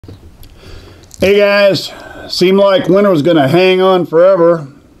Hey guys, seemed like winter was going to hang on forever.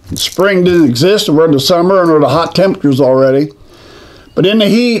 Spring didn't exist, we're in the summer and we're the hot temperatures already. But in the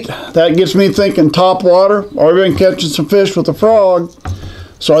heat, that gets me thinking top water, or even catching some fish with a frog.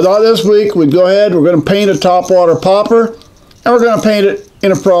 So I thought this week we'd go ahead, we're going to paint a top water popper, and we're going to paint it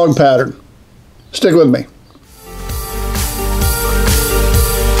in a frog pattern. Stick with me.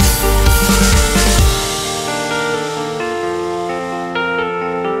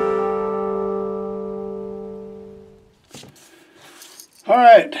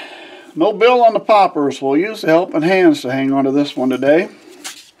 Alright, no bill on the popper, so we'll use the helping hands to hang on to this one today.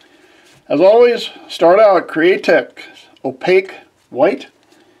 As always, start out Createch Opaque White,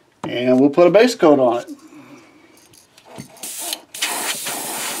 and we'll put a base coat on it.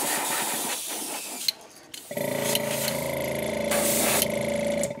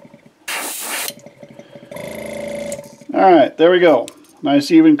 Alright, there we go.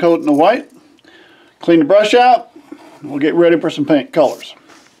 Nice even coat in the white. Clean the brush out. We'll get ready for some paint colors.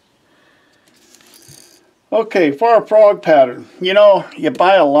 Okay, for our frog pattern, you know, you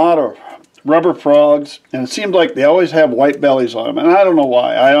buy a lot of rubber frogs and it seems like they always have white bellies on them, and I don't know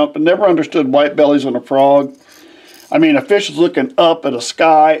why. I've never understood white bellies on a frog. I mean, a fish is looking up at a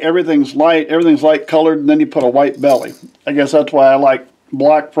sky, everything's light colored, and then you put a white belly. I guess that's why I like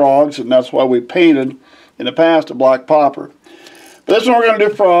black frogs, and that's why we painted in the past a black popper. But this one we're going to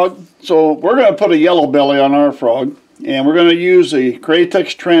do frog, so we're going to put a yellow belly on our frog. And we're going to use the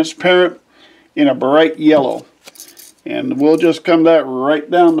Createch Transparent in a bright yellow. And we'll just come that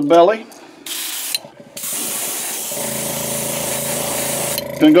right down the belly.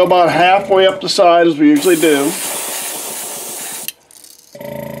 Going to go about halfway up the side as we usually do.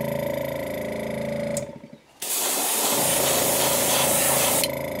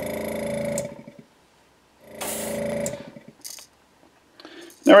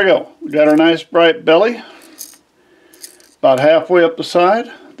 There we go. We got our nice bright belly. About halfway up the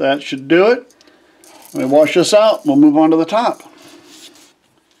side. That should do it. Let me wash this out. We'll move on to the top.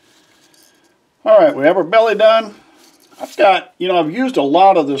 Alright, we have our belly done. I've used a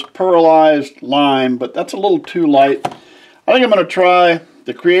lot of this pearlized lime, but that's a little too light. I think I'm going to try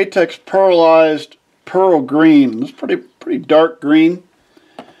the Createch Pearlized Pearl Green. It's pretty dark green.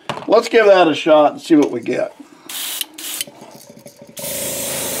 Let's give that a shot and see what we get.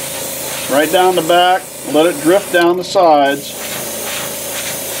 Right down the back, let it drift down the sides.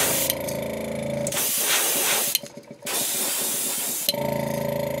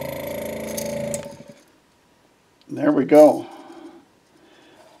 There we go.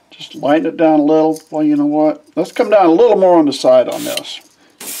 Just lighten it down a little. Well, you know what? Let's come down a little more on the side on this.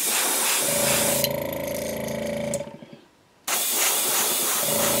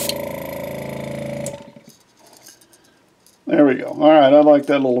 There we go. All right, I like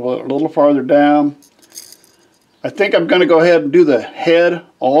that a little farther down. I think I'm going to go ahead and do the head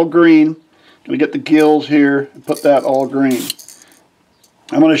all green. Going to get the gills here and put that all green.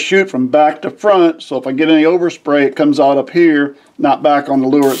 I'm going to shoot from back to front, so if I get any overspray, it comes out up here, not back on the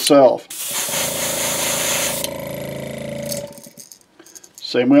lure itself.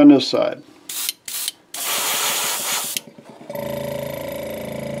 Same way on this side.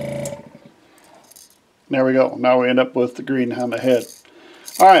 There we go. Now we end up with the green on the head.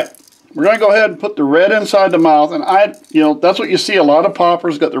 Alright, we're going to go ahead and put the red inside the mouth. And that's what you see. A lot of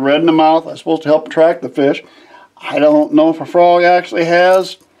poppers got the red in the mouth. That's supposed to help attract the fish. I don't know if a frog actually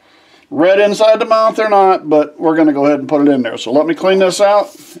has red inside the mouth or not, but we're going to go ahead and put it in there. So let me clean this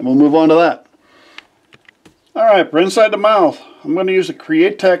out and we'll move on to that. Alright, for inside the mouth, I'm going to use the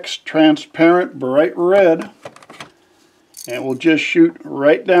Createch Transparent Bright Red. And we'll just shoot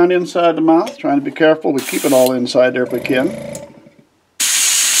right down inside the mouth, trying to be careful. We keep it all inside there if we can.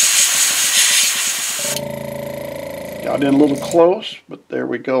 Got in a little close, but there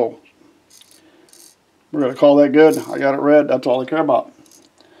we go. We're going to call that good. I got it red. That's all I care about.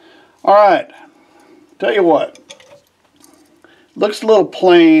 Alright, tell you what. Looks a little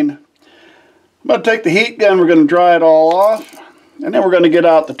plain. I'm going to take the heat gun. We're going to dry it all off. And then we're going to get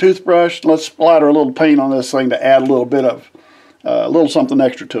out the toothbrush. Let's splatter a little paint on this thing to add a little bit of, a little something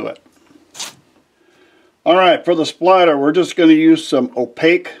extra to it. Alright, for the splatter, we're just going to use some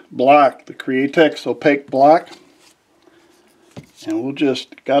opaque black, the Createch Opaque Black. And we'll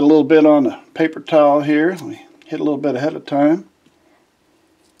just, got a little bit on the paper towel here. Let me hit a little bit ahead of time.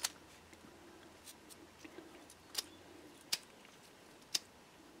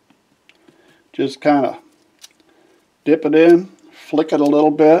 Just kind of dip it in. Flick it a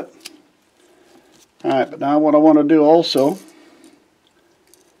little bit. Alright, but now what I want to do also is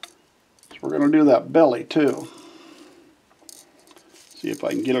we're going to do that belly too. See if I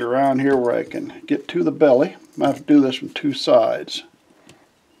can get it around here where I can get to the belly. I might have to do this from two sides.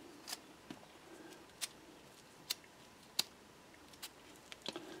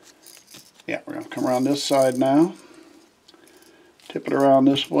 Yeah, we're going to come around this side now. Tip it around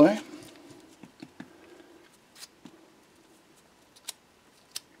this way.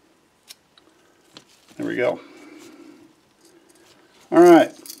 There we go. All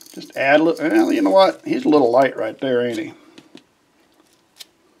right, just add a little. Well, you know what? He's a little light right there, ain't he?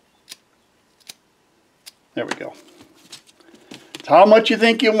 There we go. It's how much you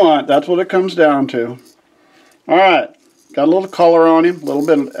think you want. That's what it comes down to. All right, got a little color on him, a little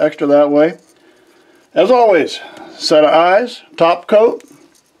bit extra that way. As always, set of eyes, top coat.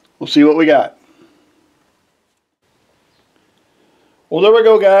 We'll see what we got. Well, there we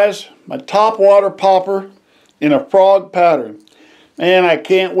go, guys. My top water popper in a frog pattern. Man, I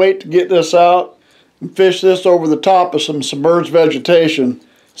can't wait to get this out and fish this over the top of some submerged vegetation.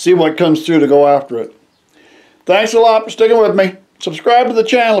 See what comes through to go after it. Thanks a lot for sticking with me. Subscribe to the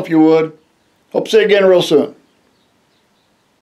channel if you would. Hope to see you again real soon.